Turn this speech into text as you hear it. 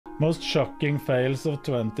Most shocking fails of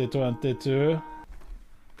 2022.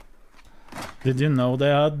 Did you know they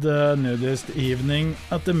had nudist evening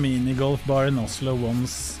at the mini golf bar in Oslo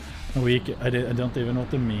once a week? I don't even know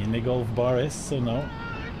what the mini golf bar is, so no.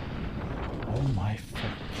 Oh my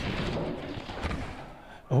fuck.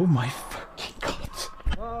 Oh my fucking god.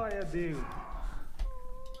 Oh, yeah, dude.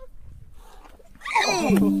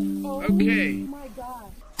 Oh, okay. Oh my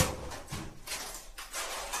god.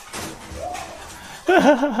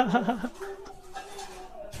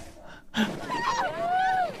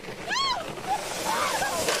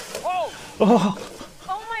 Oh.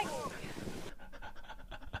 Oh my.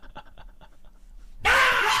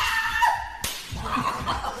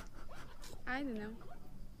 I don't know.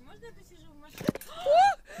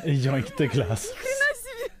 Yoink the glass.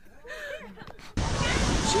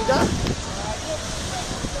 See that?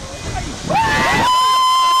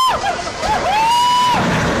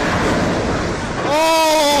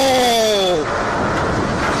 Oh!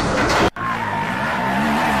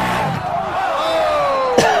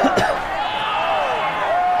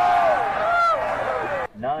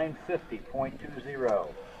 950.20.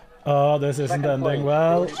 Oh, this isn't ending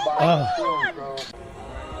well. Oh.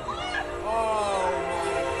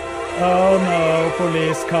 Oh no,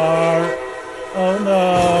 police car. Oh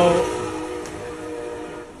no.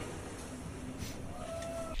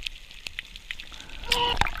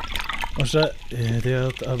 What's that?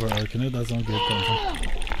 Idiot. Oh, bro, Knut, that's not good content.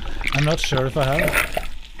 I'm not sure if I have.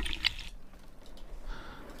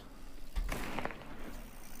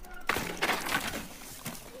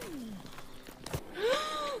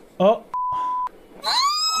 Oh.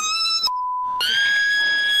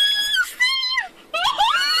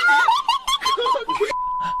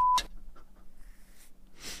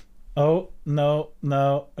 Oh, no,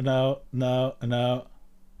 no, no, no, no.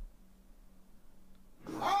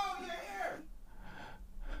 Oh, you're here!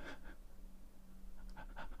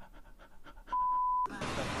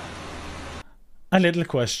 A little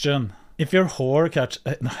question. If your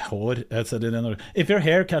if your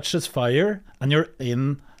hair catches fire and you're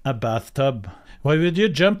in a bathtub, why would you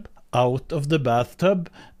jump out of the bathtub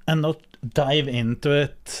and not dive into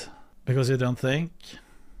it? Because you don't think?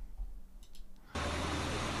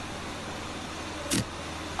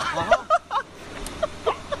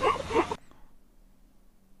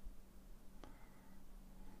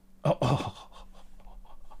 Oh.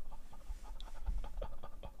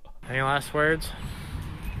 Any last words?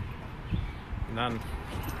 None.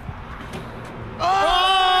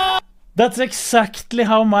 That's exactly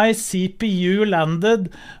how my CPU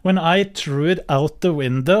landed when I threw it out the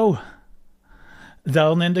window.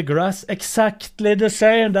 Down in the grass. Exactly the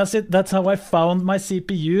same. That's it. That's how I found my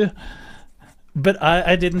CPU. But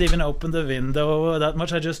I didn't even open the window that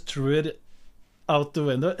much. I just threw it out the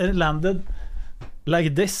window. And it landed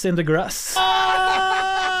like this in the grass.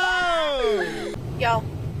 Yo,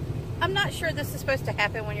 I'm not sure this is supposed to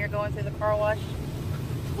happen when you're going through the car wash.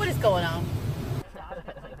 What is going on?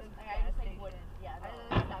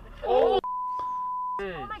 Oh,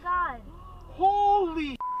 Oh my god.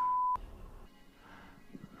 holy!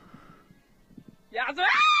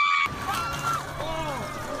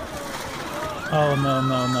 Oh no,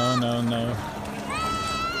 no, no, no, no.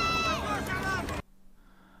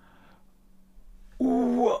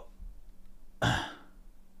 Ooh.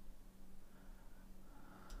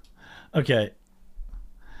 Okay.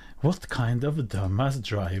 What kind of dumbass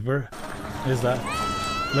driver is that?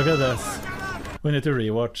 Look at this. We need to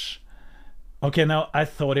rewatch. Okay, now I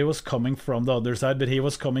thought he was coming from the other side, but he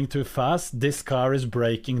was coming too fast. This car is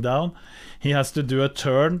breaking down. He has to do a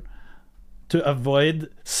turn to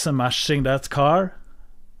avoid smashing that car.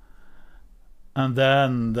 And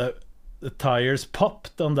then the tires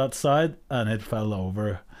popped on that side and it fell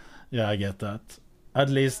over. Yeah, I get that. At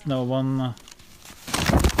least no one was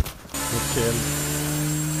killed.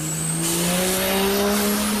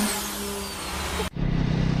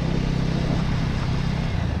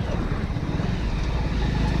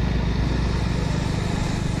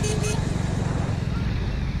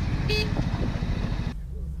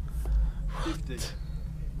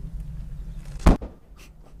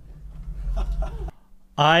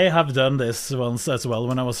 I have done this once as well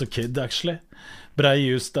when I was a kid, actually. But I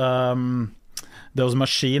used those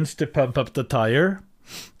machines to pump up the tire.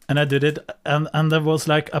 And I did it, and there was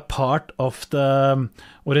like a part of the,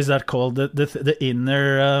 what is that called? The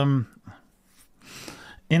inner,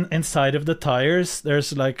 inside of the tires,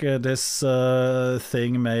 there's like this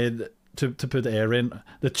thing made to put air in.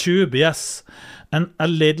 The tube, yes. And a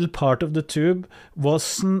little part of the tube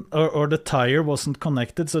wasn't, or the tire wasn't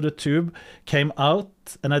connected, so the tube came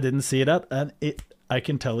out, and I didn't see that, and I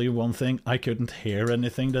can tell you one thing, I couldn't hear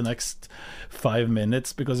anything the next 5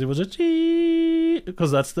 minutes because it was a chee,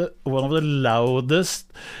 because that's one of the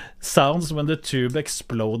loudest sounds when the tube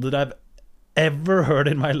exploded I've ever heard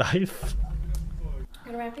in my life.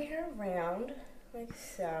 I'm gonna wrap your hair around like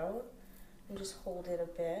so and just hold it a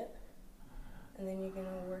bit, and then you're gonna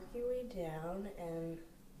work your way down and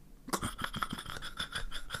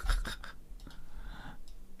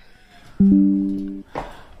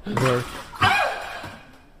work.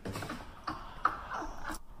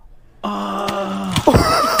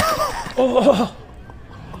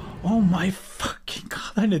 Oh my fucking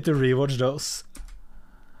god, I need to rewatch those.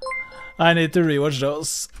 I need to rewatch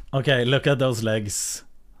those. Okay, look at those legs.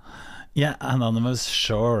 Yeah, Anonymous,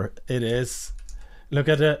 sure, it is. Look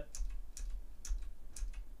at it.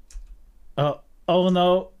 Oh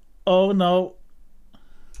no. Oh no.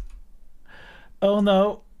 Oh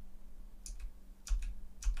no.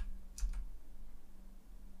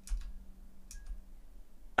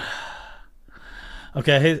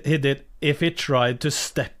 Okay, he did. If he tried to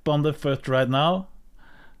step on the foot right now,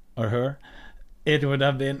 or her, it would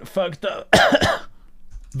have been fucked up.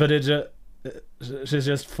 But she's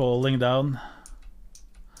just falling down.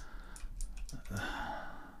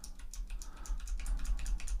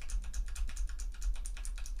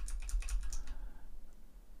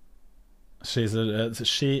 She,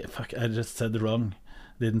 fuck, I just said wrong.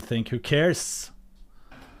 Didn't think, who cares?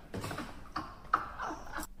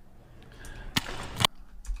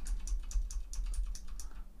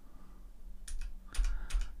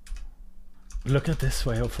 Look at this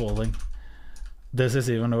way of falling. This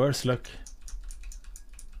is even worse, look.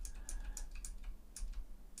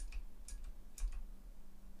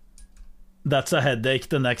 That's a headache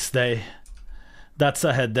the next day. That's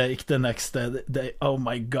a headache the next day. Oh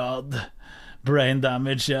my god. Brain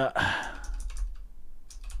damage, yeah.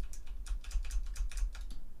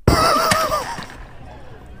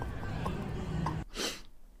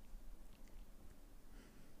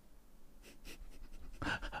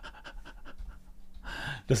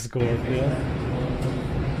 The scorpion.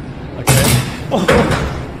 Okay.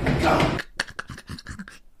 Oh.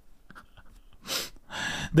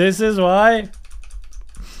 This is why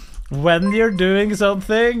when you're doing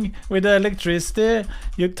something with the electricity,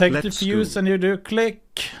 you take the fuse and you do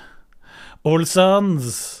click.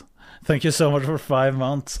 Olsons, thank you so much for 5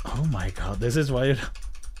 months. Oh my god, this is why you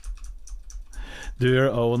do your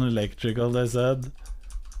own electrical, they said.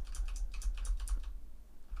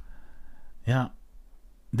 Yeah.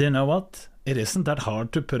 Do you know what? It isn't that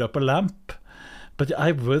hard to put up a lamp, but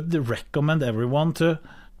I would recommend everyone to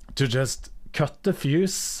just cut the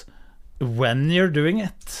fuse when you're doing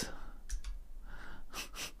it.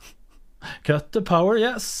 Cut the power,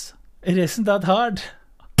 yes. It isn't that hard.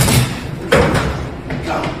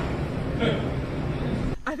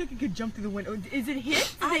 I think it could jump through the window. Is it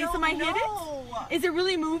hit? Did somebody hit it? Is it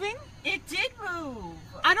really moving? It did move.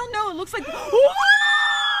 I don't know. It looks like...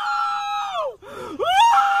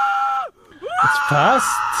 It's fast.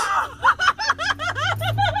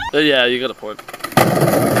 Yeah, you got a point.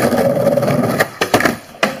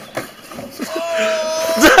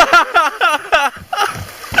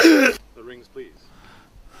 The rings, please.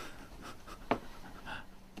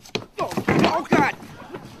 Oh God!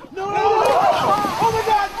 No! Oh my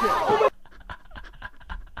God!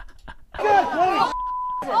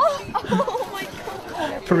 Oh my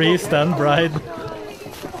god. Priest and bride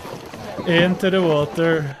into the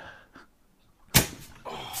water.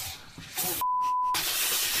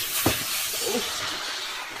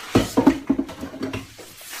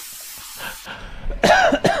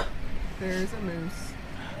 There's a moose.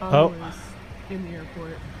 Oh. In the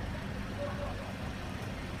airport.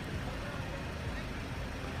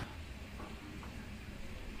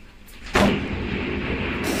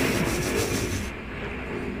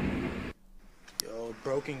 Yo,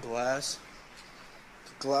 broken glass.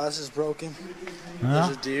 The glass is broken. Yeah. There's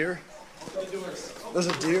a deer. There's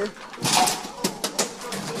a deer.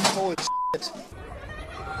 Holy shit.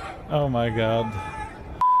 Oh my god.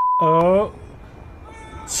 Oh.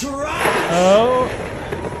 Oh.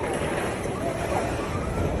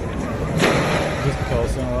 Just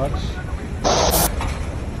pause and watch.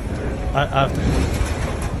 I have to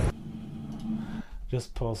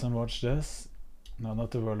just pause and watch this. No,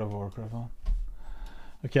 not the World of Warcraft one.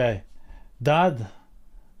 Okay. Dad,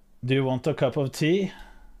 do you want a cup of tea?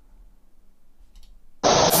 Do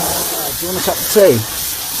you want a cup of tea?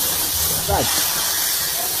 Dad?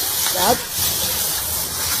 Dad?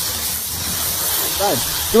 Dad,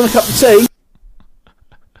 do you want a cup of tea?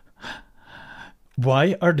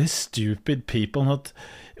 Why are these stupid people not...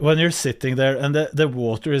 when you're sitting there and the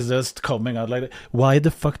water is just coming out like that, why the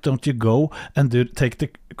fuck don't you go and take the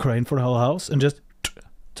crane for the whole house and just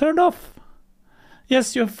turn off?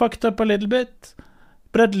 Yes, you fucked up a little bit,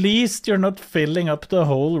 but at least you're not filling up the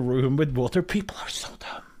whole room with water. People are so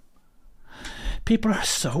dumb. People are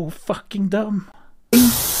so fucking dumb. And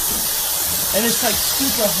it's like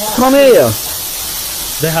super hot. Come here.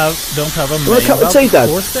 They don't have a main valve. Want a cup of tea, Dad? Of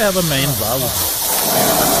course they have a main valve.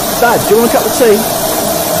 Dad, do you want a cup of tea?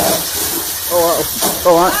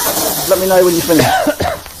 Alright. Let me know when you finish.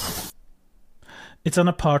 It's an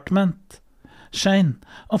apartment. Shane,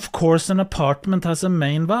 of course an apartment has a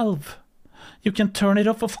main valve. You can turn it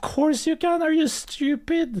off. Of course you can. Are you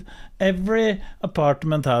stupid? Every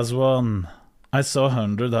apartment has one. I saw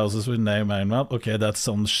 100 houses with no main valve. Okay, that's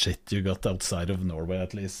some shit you got outside of Norway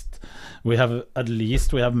at least. We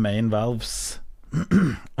have main valves.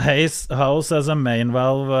 Hayes house has a main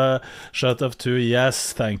valve shut off too.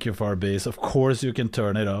 Yes, thank you, Farbees. Of course you can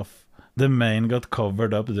turn it off. The main got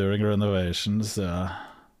covered up during renovations.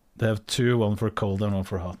 They have two, one for cold and one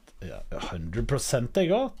for hot. Yeah, 100% they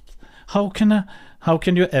got. How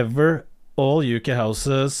can you ever, all UK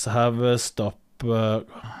houses have a stop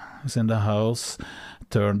in the house,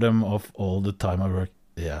 turn them off all the time I work?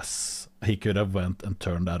 Yes, he could have went and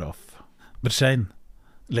turned that off. But Shane,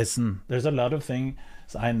 listen, there's a lot of things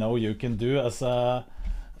I know you can do as a...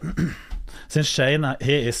 Since Shane,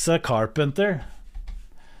 he is a carpenter,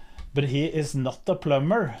 but he is not a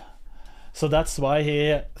plumber. So that's why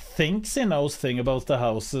he thinks he knows things about the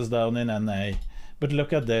houses down in NA. But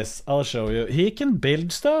look at this, I'll show you. He can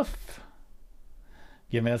build stuff.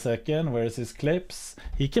 Give me a second, where's his clips?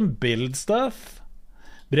 He can build stuff,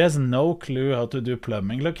 but he has no clue how to do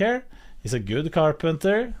plumbing. Look here, he's a good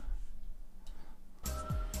carpenter.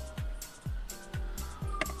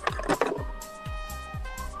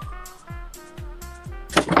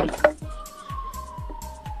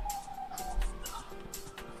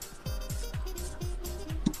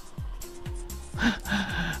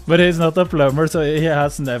 But he's not a plumber, so he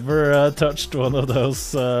has never touched one of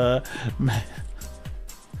those.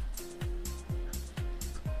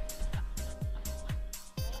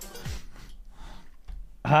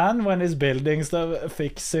 Han, when he's building stuff,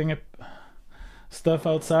 fixing stuff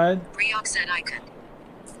outside. Briok said I could.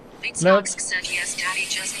 Look, said yes, Daddy,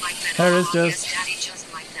 just like that. Here is just. Yes, Daddy,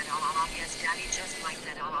 just like that. Yes, Daddy, just like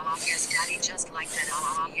that. Yes, Daddy, just like that.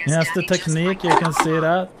 Yes, yes, the Daddy, technique, you can see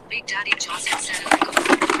that. Big Daddy Joseph said I could.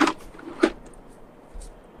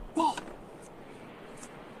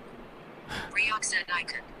 Briok said I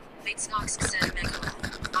could. Fitznox said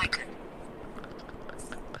I could.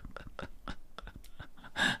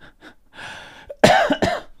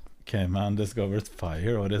 Okay, man discovers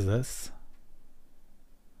fire. What is this?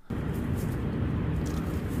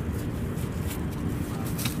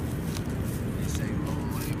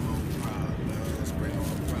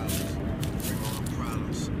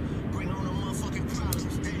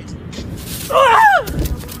 Ah!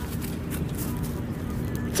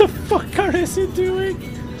 What the fuck is he doing?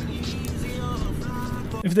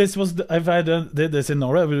 If this was, if I did this in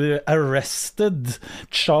Norway, I would be arrested,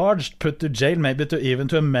 charged, put to jail, maybe even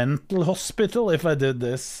to a mental hospital if I did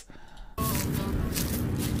this.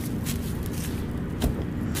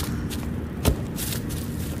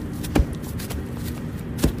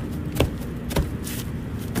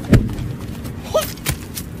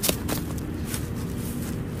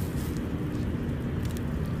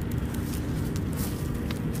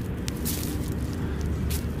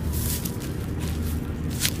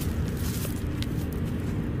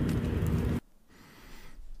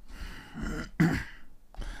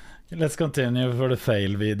 Let's continue for the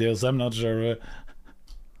fail videos. I'm not sure.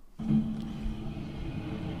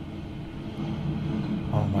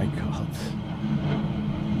 Oh my god.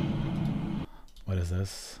 What is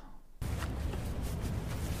this?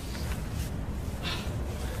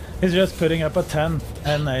 He's just putting up a tent,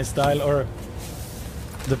 NA style, or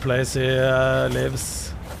the place he lives.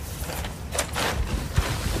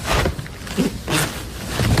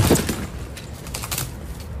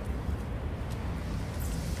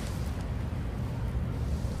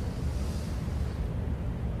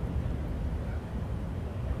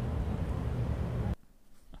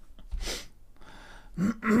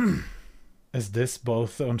 Is this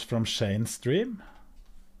both from Shane's stream?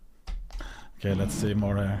 Okay, let's see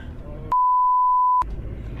more here.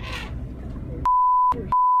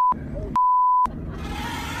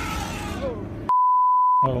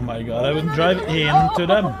 Oh my god, I would drive into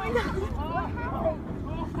them.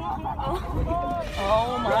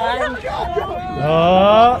 Oh my god.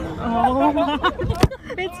 Oh,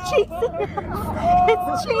 It's chasing.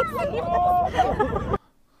 It's chasing.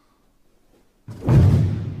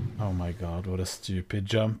 god, what a stupid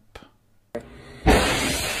jump.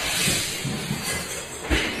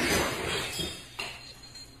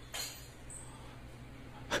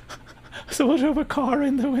 So what of a car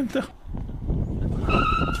in the window?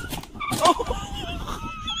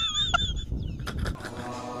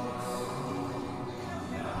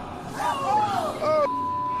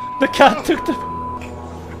 The cat took the...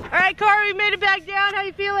 Alright, Corey, we made it back down. How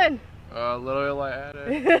you feeling? A little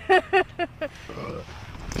lightheaded.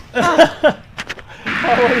 How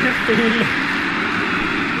are you feeling?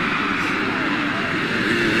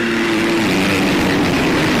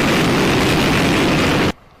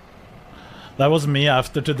 That was me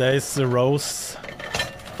after today's roast.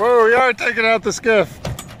 Whoa, we are taking out the skiff.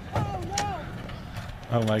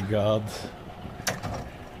 Oh my god.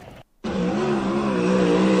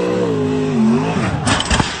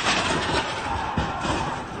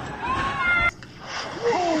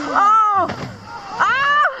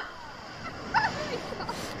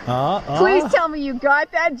 Please tell me you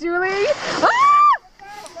got that, Julie.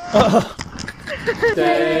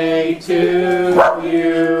 Day to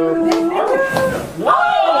you.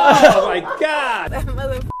 Oh my god! That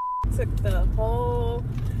mother took the whole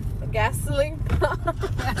gasoline pump.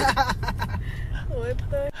 What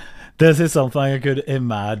the? This is something I could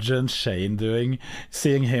imagine Shane doing.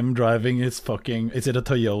 Seeing him driving his fucking... Is it a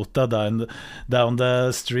Toyota down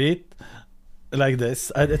the street? Like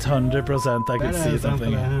this. It's 100% I could see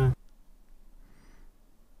something.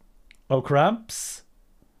 Oh, cramps?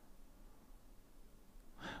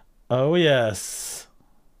 Oh, yes.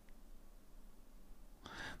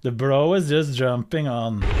 The bro is just jumping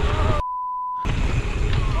on.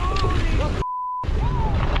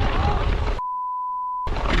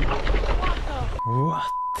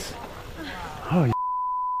 What? Oh, you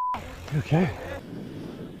okay?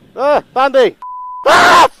 Bandy!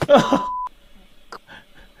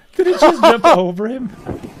 Did he just jump over him?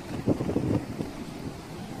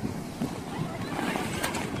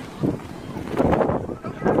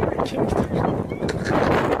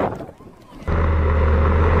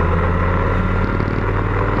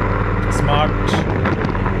 Smart.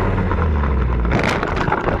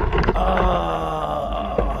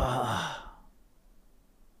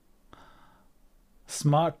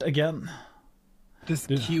 Smart again. This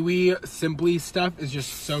Kiwi Simply stuff is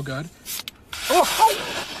just so good.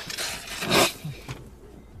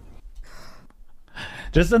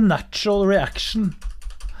 Just a natural reaction.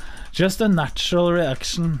 Just a natural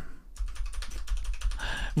reaction.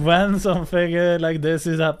 When something like this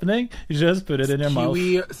is happening, you just put it in your mouth.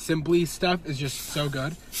 Kiwi Simply stuff is just so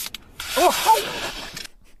good.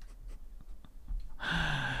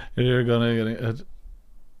 You're gonna get it.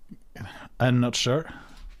 I'm not sure.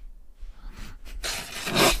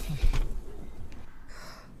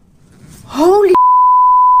 Holy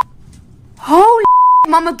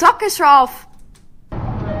man, mijn dak is eraf.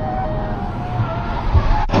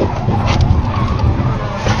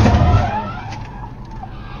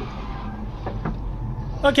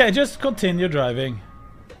 Okay, just continue driving.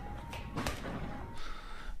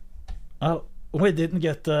 Oh, we didn't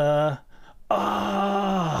get the...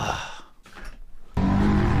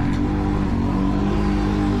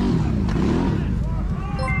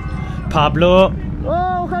 Pablo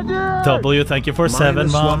W, thank you for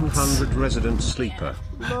 -7 months. 100 resident sleeper.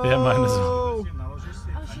 Yeah, minus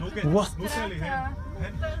 1. What?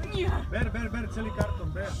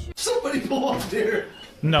 Somebody pull off there.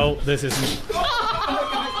 No, this isn't.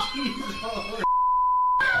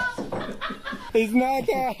 It's not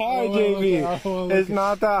that high, JB. It's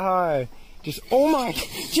not that high. Just, oh my,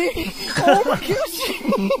 JB. Oh my gosh.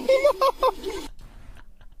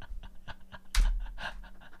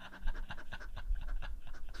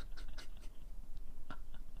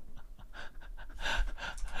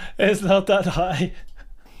 It's not that high.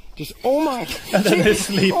 Just, oh my. And then he's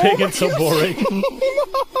sleeping, it's so boring.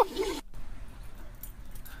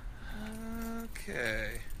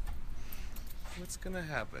 Okay. What's gonna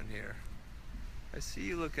happen here? I see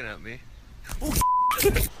you looking at me. Oh,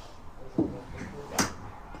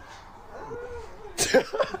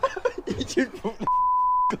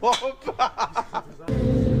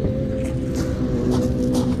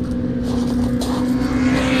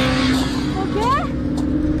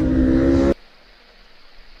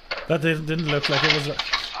 That didn't look like it was...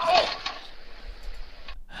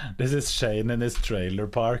 This is Shane in his trailer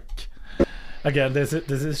park. Again, this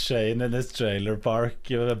is Shane in his trailer park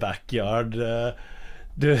in the backyard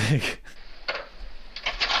doing...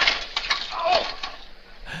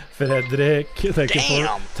 Fredrik, thank you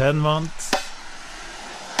for 10 months.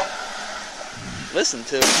 Listen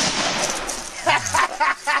to it.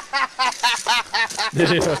 Did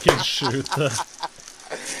he fucking shoot the...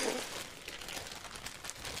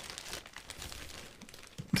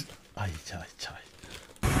 Ay, ay, ay.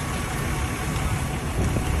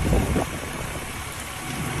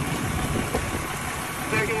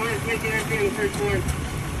 Second one is making empty on the third floor.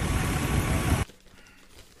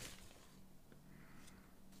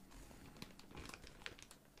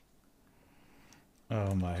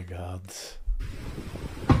 Oh my god.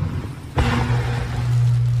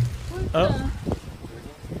 Oh.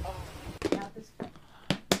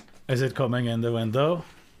 Is it coming in the window?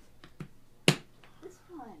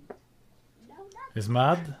 He's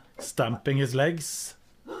mad, stamping his legs.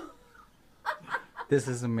 This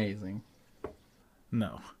is amazing.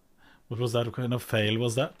 No. What was that kind of fail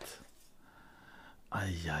was that?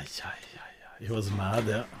 Ay, ay, ay, ay, ay. He was mad,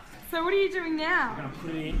 yeah. So what are you doing now? I'm gonna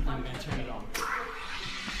put it in and I'm gonna turn it on.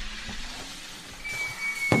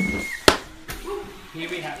 Here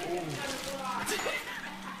we have. Ooh.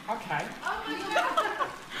 Okay. Oh my god!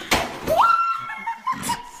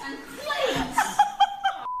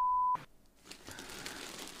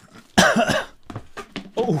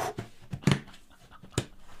 Oh!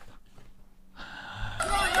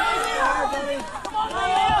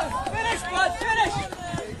 Finish, bud, finish!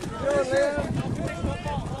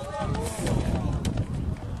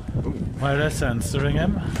 Why are they censoring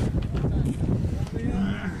him?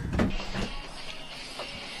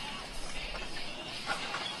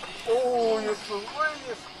 Oh, you're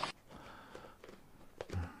hilarious.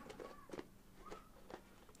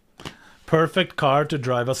 Perfect car to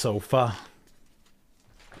drive a sofa.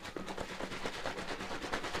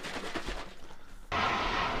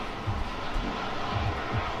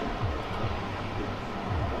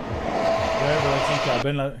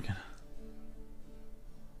 Cabin, like...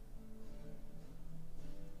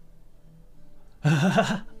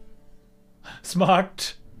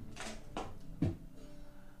 Smart.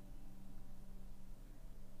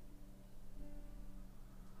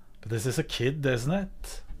 But this is a kid, isn't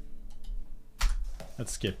it?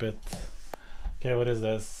 Let's skip it. Okay, what is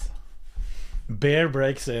this? Bear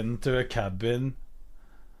breaks into a cabin.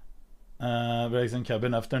 Breaks in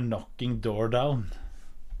cabin after knocking door down.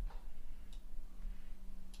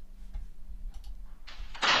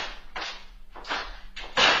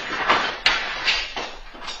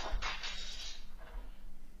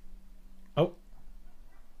 Oh.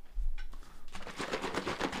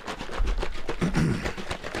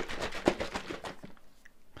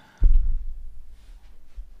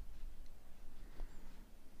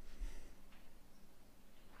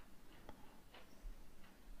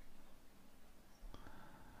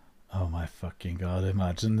 Oh my fucking god,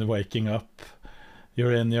 imagine waking up.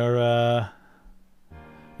 You're in your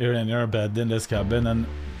bed in this cabin and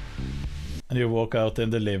you walk out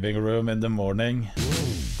in the living room in the morning.